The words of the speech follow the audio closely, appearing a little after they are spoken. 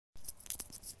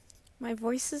My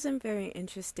voice isn't very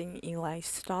interesting, Eli.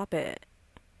 Stop it.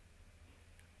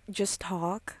 Just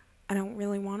talk. I don't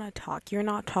really want to talk. You're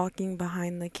not talking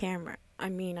behind the camera. I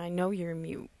mean, I know you're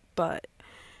mute, but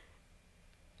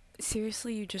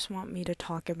seriously, you just want me to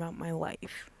talk about my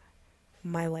life.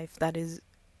 My life that is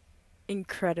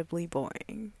incredibly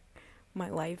boring.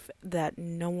 My life that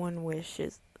no one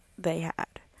wishes they had.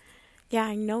 Yeah,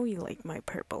 I know you like my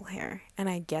purple hair, and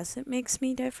I guess it makes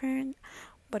me different,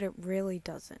 but it really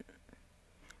doesn't.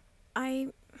 I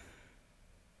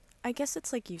I guess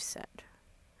it's like you said.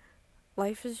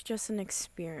 Life is just an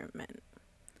experiment.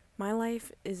 My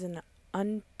life is an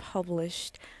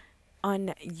unpublished,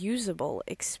 unusable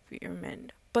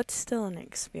experiment, but still an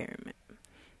experiment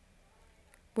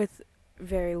with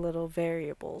very little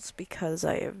variables because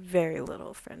I have very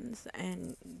little friends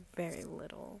and very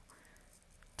little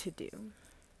to do.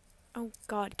 Oh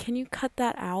god, can you cut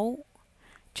that out?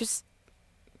 Just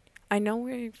I know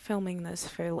we're filming this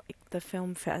for like the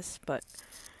film fest, but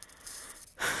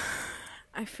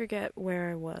I forget where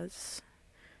I was.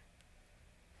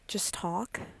 Just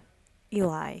talk?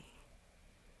 Eli,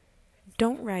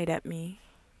 don't write at me.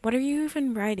 What are you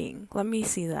even writing? Let me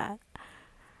see that.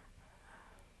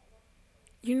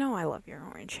 You know I love your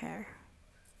orange hair.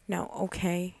 No,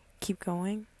 okay. Keep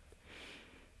going.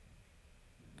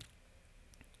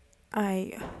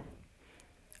 I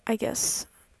I guess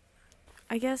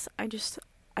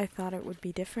I thought it would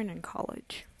be different in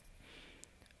college.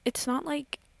 It's not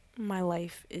like my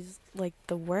life is like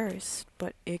the worst,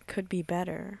 but it could be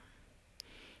better.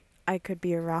 I could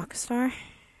be a rock star.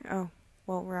 Oh,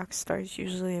 well, rock stars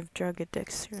usually have drug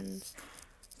addictions.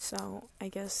 So, I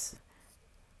guess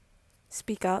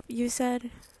speak up, you said?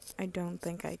 I don't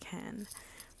think I can.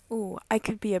 Ooh, I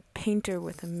could be a painter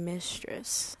with a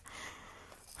mistress.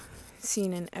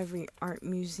 Seen in every art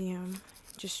museum,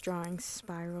 just drawing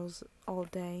spirals all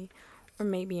day. Or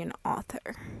maybe an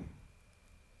author.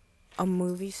 A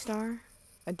movie star?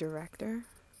 A director?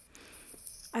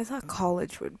 I thought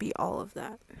college would be all of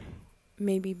that.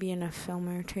 Maybe be in a film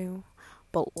or two.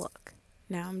 But look,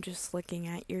 now I'm just looking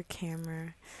at your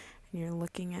camera, and you're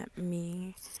looking at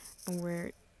me, and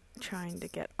we're trying to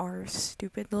get our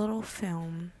stupid little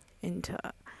film into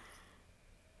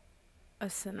a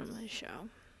cinema show.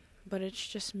 But it's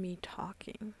just me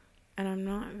talking, and I'm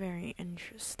not very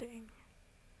interesting.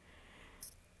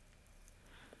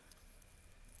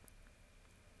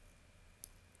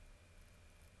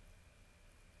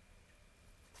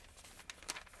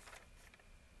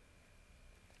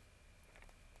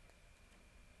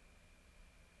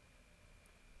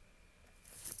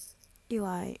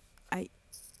 Eli, I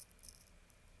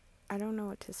I don't know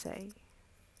what to say.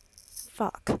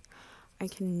 Fuck. I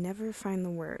can never find the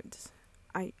words.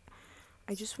 I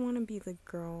I just want to be the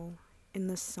girl in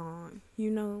the song. You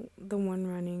know, the one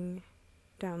running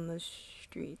down the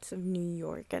streets of New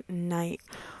York at night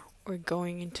or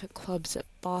going into clubs at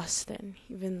Boston,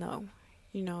 even though,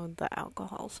 you know, the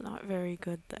alcohol's not very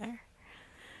good there.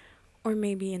 Or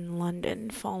maybe in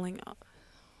London,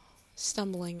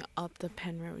 stumbling up the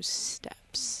Penrose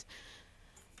steps.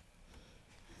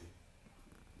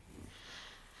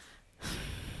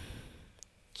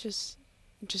 Just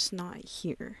not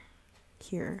here.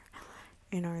 Here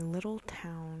in our little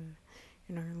town,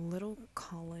 in our little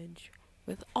college,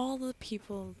 with all the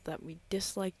people that we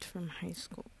disliked from high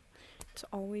school. It's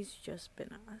always just been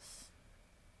us.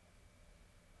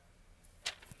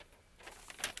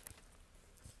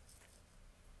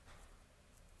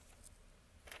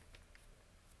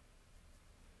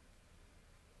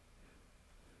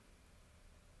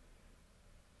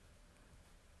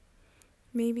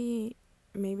 Maybe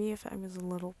if I was a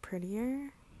little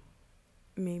prettier,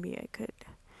 maybe it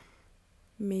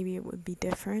would be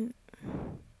different.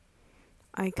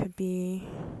 I could be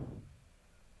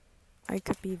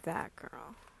that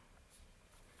girl.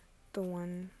 The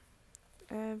one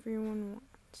everyone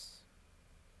wants.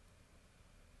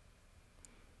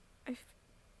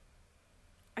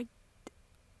 I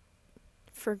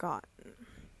forgotten.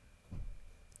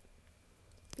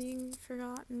 Being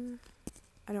forgotten.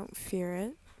 I don't fear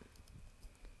it.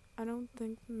 I don't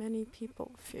think many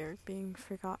people fear being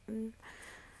forgotten.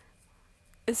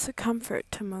 It's a comfort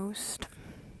to most.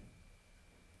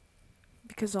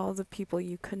 Because all the people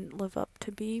you couldn't live up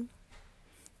to be,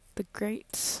 the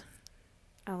greats,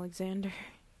 Alexander,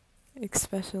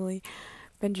 especially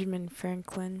Benjamin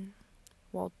Franklin,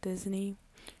 Walt Disney,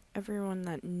 everyone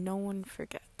that no one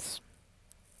forgets,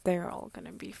 they're all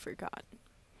gonna be forgotten.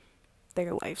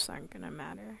 Their lives aren't gonna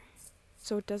matter.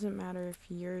 So it doesn't matter if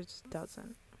yours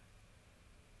doesn't.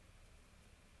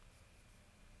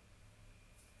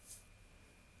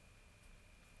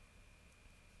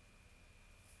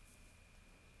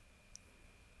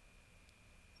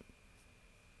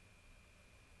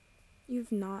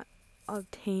 you've not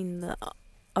obtained the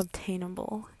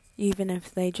obtainable, even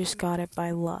if they just got it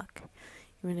by luck,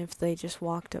 even if they just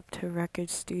walked up to a record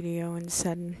studio and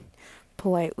said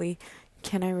politely,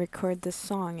 "Can I record this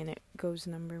song?" and it goes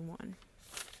number 1.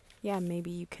 Yeah,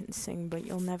 maybe you can sing, but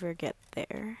you'll never get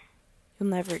there. You'll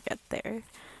never get there.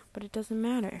 But it doesn't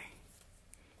matter,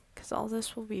 'cause all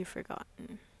this will be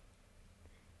forgotten.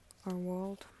 Our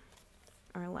world,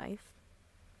 our life.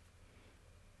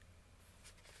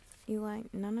 Eli,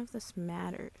 none of this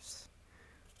matters.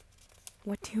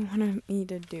 What do you want me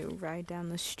to do? Ride down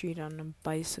the street on a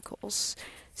bicycle,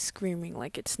 screaming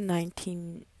like it's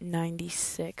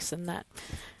 1996 and that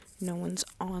no one's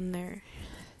on there.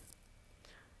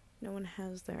 No one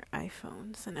has their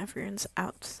iPhones and everyone's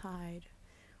outside.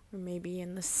 Or maybe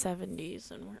in the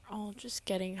 70s and we're all just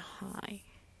getting high.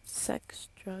 Sex,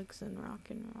 drugs, and rock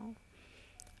and roll.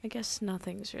 I guess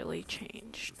nothing's really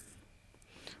changed.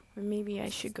 Or maybe I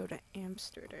should go to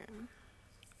Amsterdam.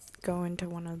 Go into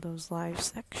one of those live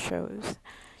sex shows.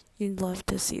 You'd love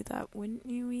to see that, wouldn't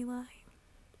you, Eli?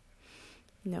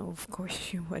 No, of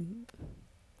course you wouldn't.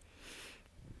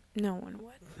 No one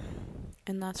would.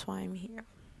 And that's why I'm here.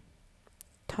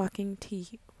 Talking to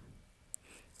you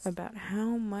about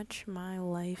how much my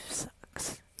life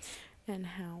sucks and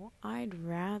how I'd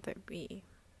rather be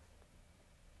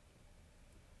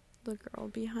the girl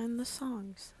behind the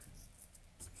songs.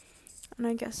 And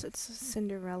I guess it's a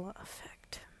Cinderella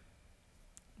effect.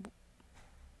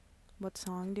 What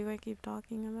song do I keep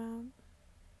talking about?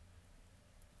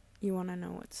 You want to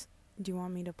know do you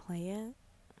want me to play it?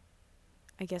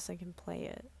 I guess I can play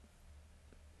it.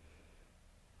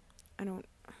 I don't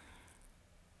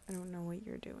know what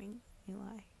you're doing,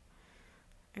 Eli.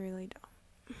 I really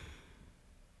don't.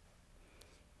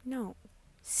 No.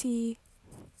 See,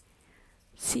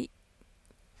 take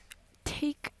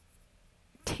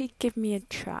Give Me a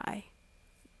Try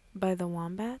by the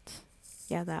Wombats.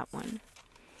 Yeah, that one.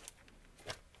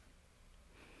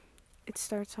 It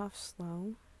starts off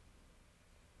slow.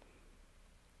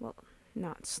 Well,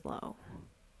 not slow,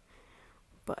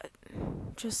 but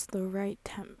just the right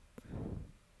temp.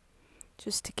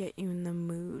 Just to get you in the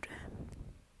mood.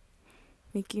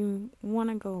 Make you want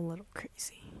to go a little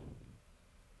crazy.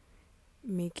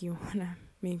 Make you want to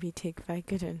maybe take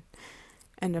Vicodin and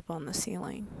end up on the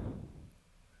ceiling.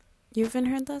 You haven't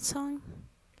heard that song?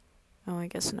 Oh, I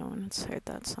guess no one has heard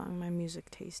that song. My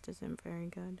music taste isn't very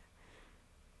good.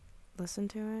 Listen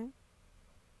to it?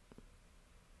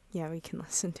 Yeah, we can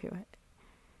listen to it.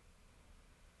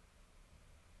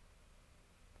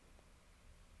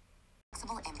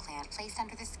 Flexible implant placed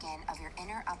under the skin of your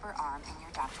inner upper arm in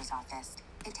your doctor's office.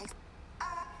 It takes...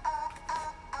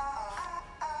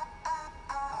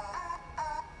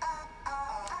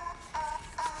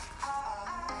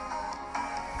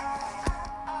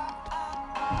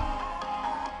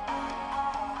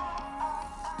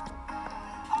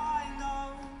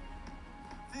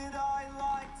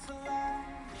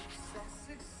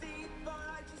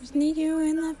 Just need you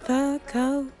in that fur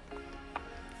coat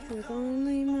with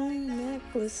only my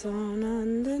necklace on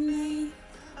underneath.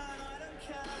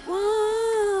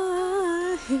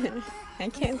 Why? I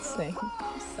can't sing.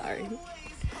 I'm sorry.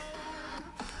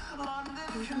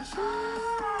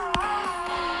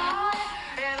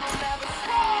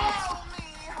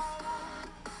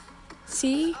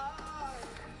 See?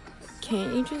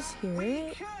 Can't you just hear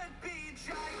it?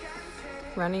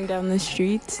 Running down the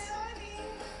streets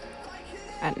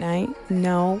at night?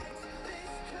 No.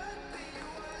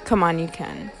 Come on, you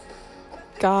can.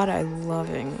 God, I love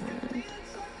England.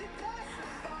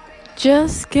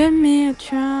 Just give me a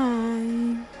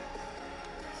try.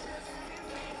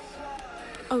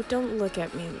 Oh, don't look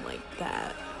at me like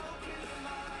that.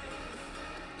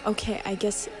 Okay, I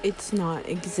guess it's not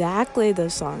exactly the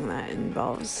song that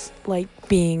involves, like,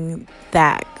 being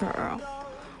that girl.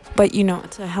 But, you know,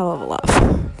 it's a hell of a lot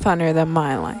funner than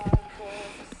my life.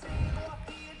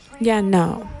 Yeah,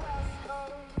 no.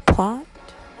 Plot?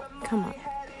 Come on.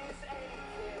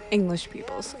 English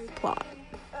people say plot.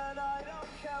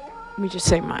 We just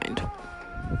say mind.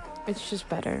 It's just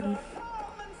better.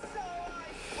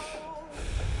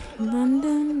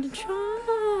 London to try.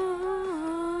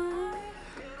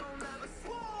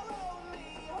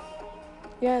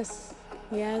 Yes,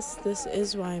 this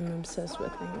is why I'm obsessed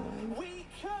with England.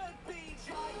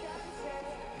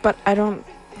 But I don't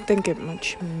think it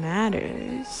much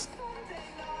matters.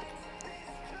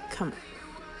 Come on,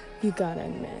 you gotta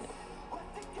admit.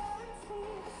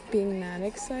 Being that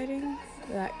exciting,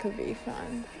 that could be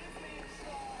fun.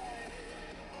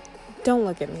 Don't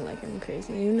look at me like I'm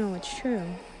crazy. You know it's true.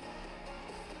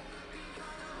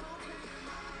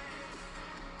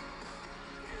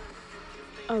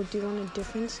 Oh, do you want a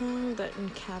different song that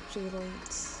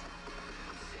encapsulates...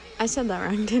 I said that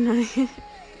wrong, didn't I?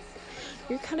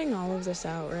 You're cutting all of this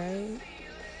out, right?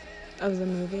 Of the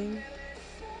movie?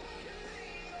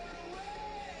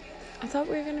 I thought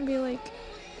we were gonna be, like,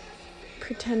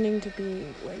 pretending to be,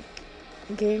 like,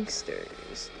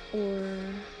 gangsters. Or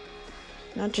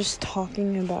not just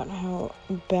talking about how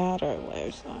bad our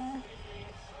lives are.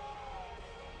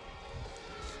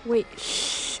 Wait,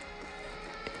 shh.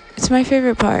 It's my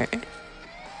favorite part.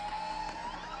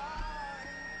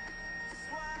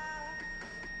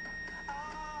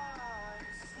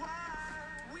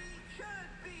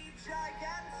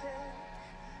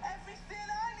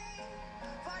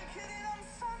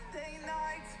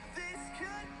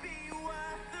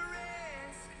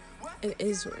 It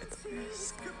is worth the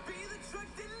risk.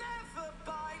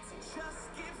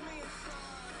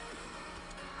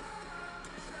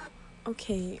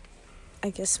 Okay, I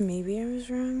guess maybe I was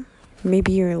wrong.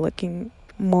 Maybe you're looking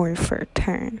more for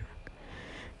Turn.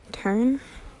 Turn?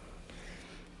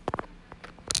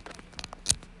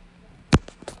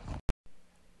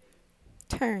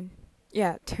 Turn.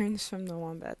 Yeah, Turn's from the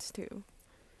Wombats too.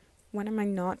 When am I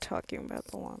not talking about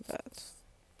the Wombats?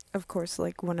 Of course,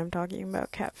 like when I'm talking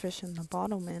about Catfish and the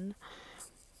Bottlemen,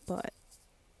 but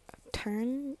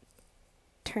Turn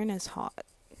is hot.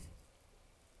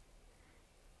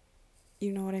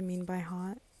 You know what I mean by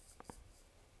hot?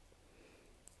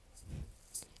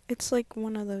 It's like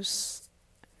one of those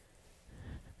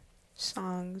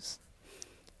songs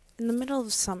in the middle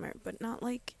of summer, but not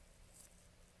like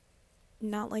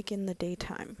in the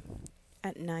daytime.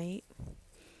 At night,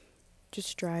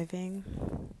 just driving.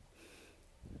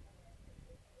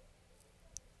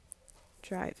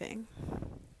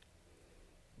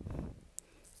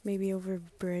 Maybe over a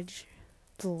bridge,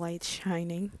 the lights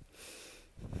shining,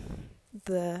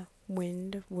 the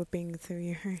wind whipping through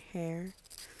your hair,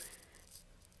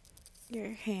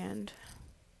 your hand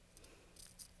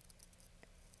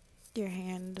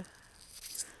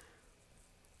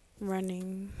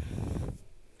running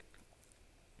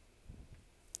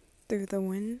through the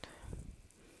wind,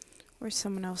 or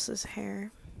someone else's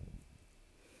hair,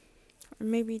 or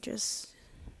maybe just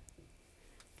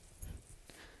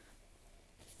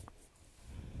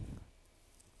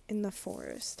in the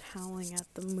forest howling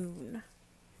at the moon,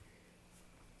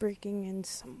 breaking in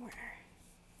somewhere,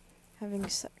 having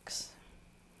sex,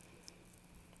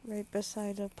 right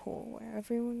beside a pool where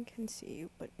everyone can see you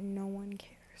but no one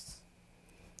cares.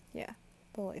 Yeah,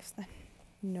 the life that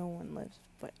no one lives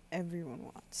but everyone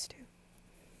wants to.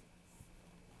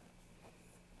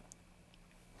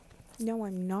 No,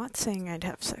 I'm not saying I'd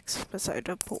have sex beside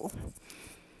a pool.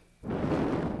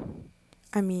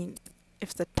 I mean,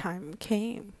 if the time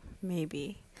came,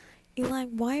 maybe. Eli,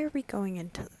 why are we going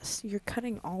into this? You're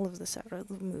cutting all of this out of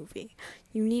the movie.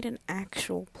 You need an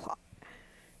actual plot.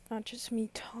 Not just me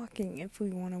talking if we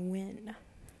want to win.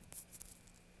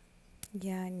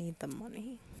 Yeah, I need the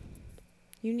money.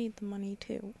 You need the money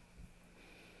too.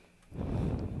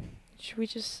 Should we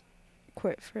just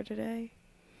quit for today?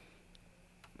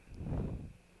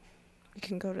 We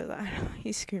can go to that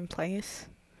ice cream place.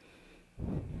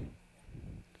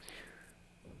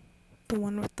 The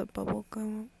one with the bubble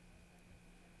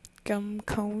gum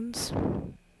cones.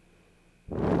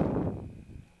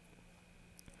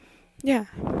 Yeah,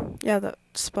 that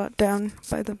spot down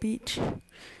by the beach.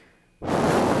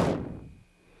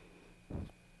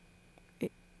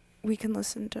 We can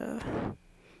listen to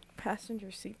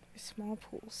Passenger Seat by Small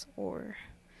Pools, or...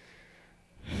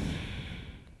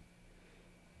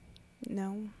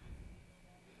 No.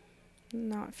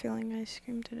 Not feeling ice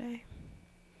cream today.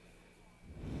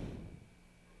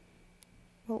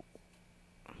 Well,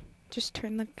 just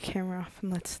turn the camera off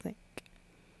and let's think.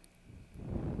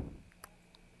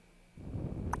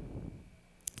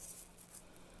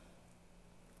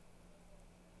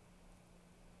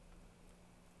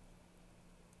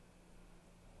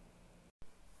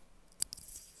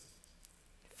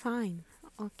 Fine,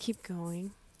 I'll keep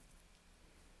going.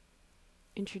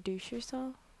 Introduce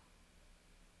yourself?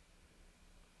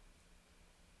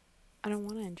 I don't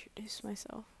want to introduce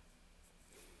myself.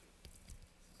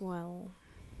 Well,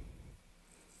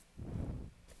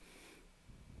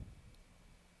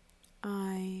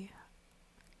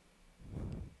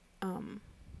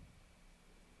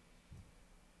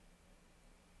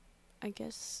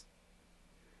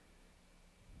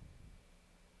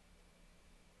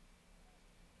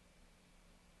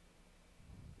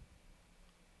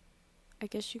 I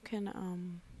guess you can,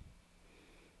 I'm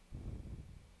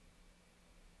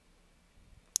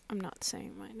not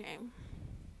saying my name.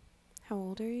 How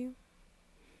old are you?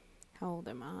 How old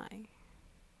am I?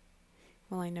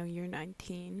 Well, I know you're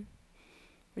 19,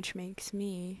 which makes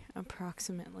me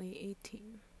approximately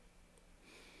 18.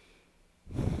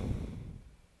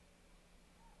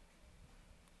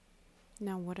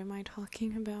 Now, what am I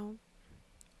talking about?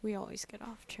 We always get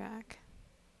off track.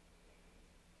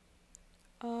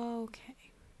 Okay.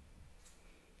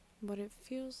 What it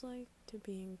feels like to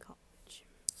be in college.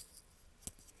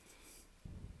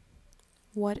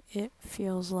 What it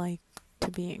feels like to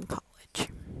be in college.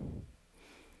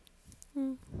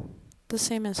 The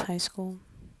same as high school.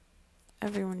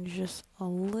 Everyone's just a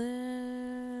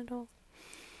little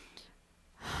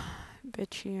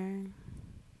bitchier.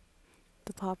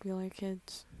 The popular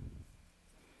kids.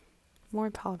 More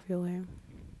popular.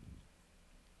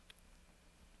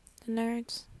 The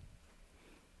nerds.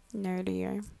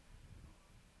 Nerdier.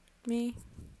 Me.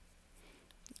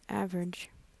 Average.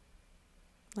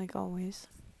 Like always.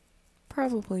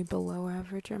 Probably below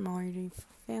average. I'm already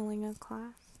failing a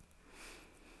class.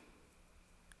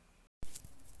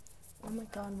 Oh my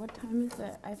god, what time is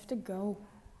it? I have to go.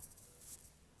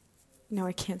 No,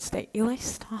 I can't stay. Eli,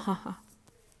 stop.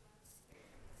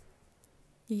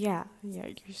 Yeah,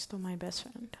 you're still my best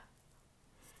friend.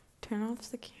 Turn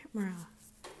off the camera.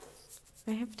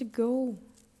 I have to go.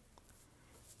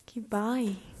 Okay,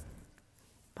 bye.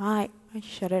 Bye. I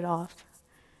shut it off.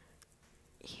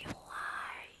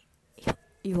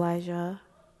 Elijah.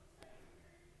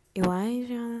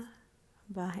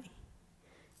 Bye.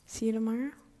 See you tomorrow?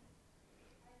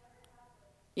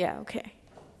 Yeah, okay.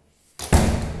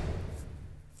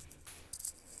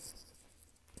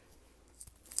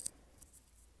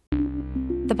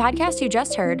 The podcast you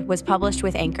just heard was published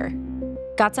with Anchor.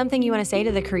 Got something you want to say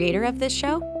to the creator of this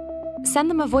show? Send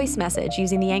them a voice message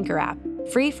using the Anchor app,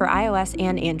 free for iOS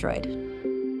and Android.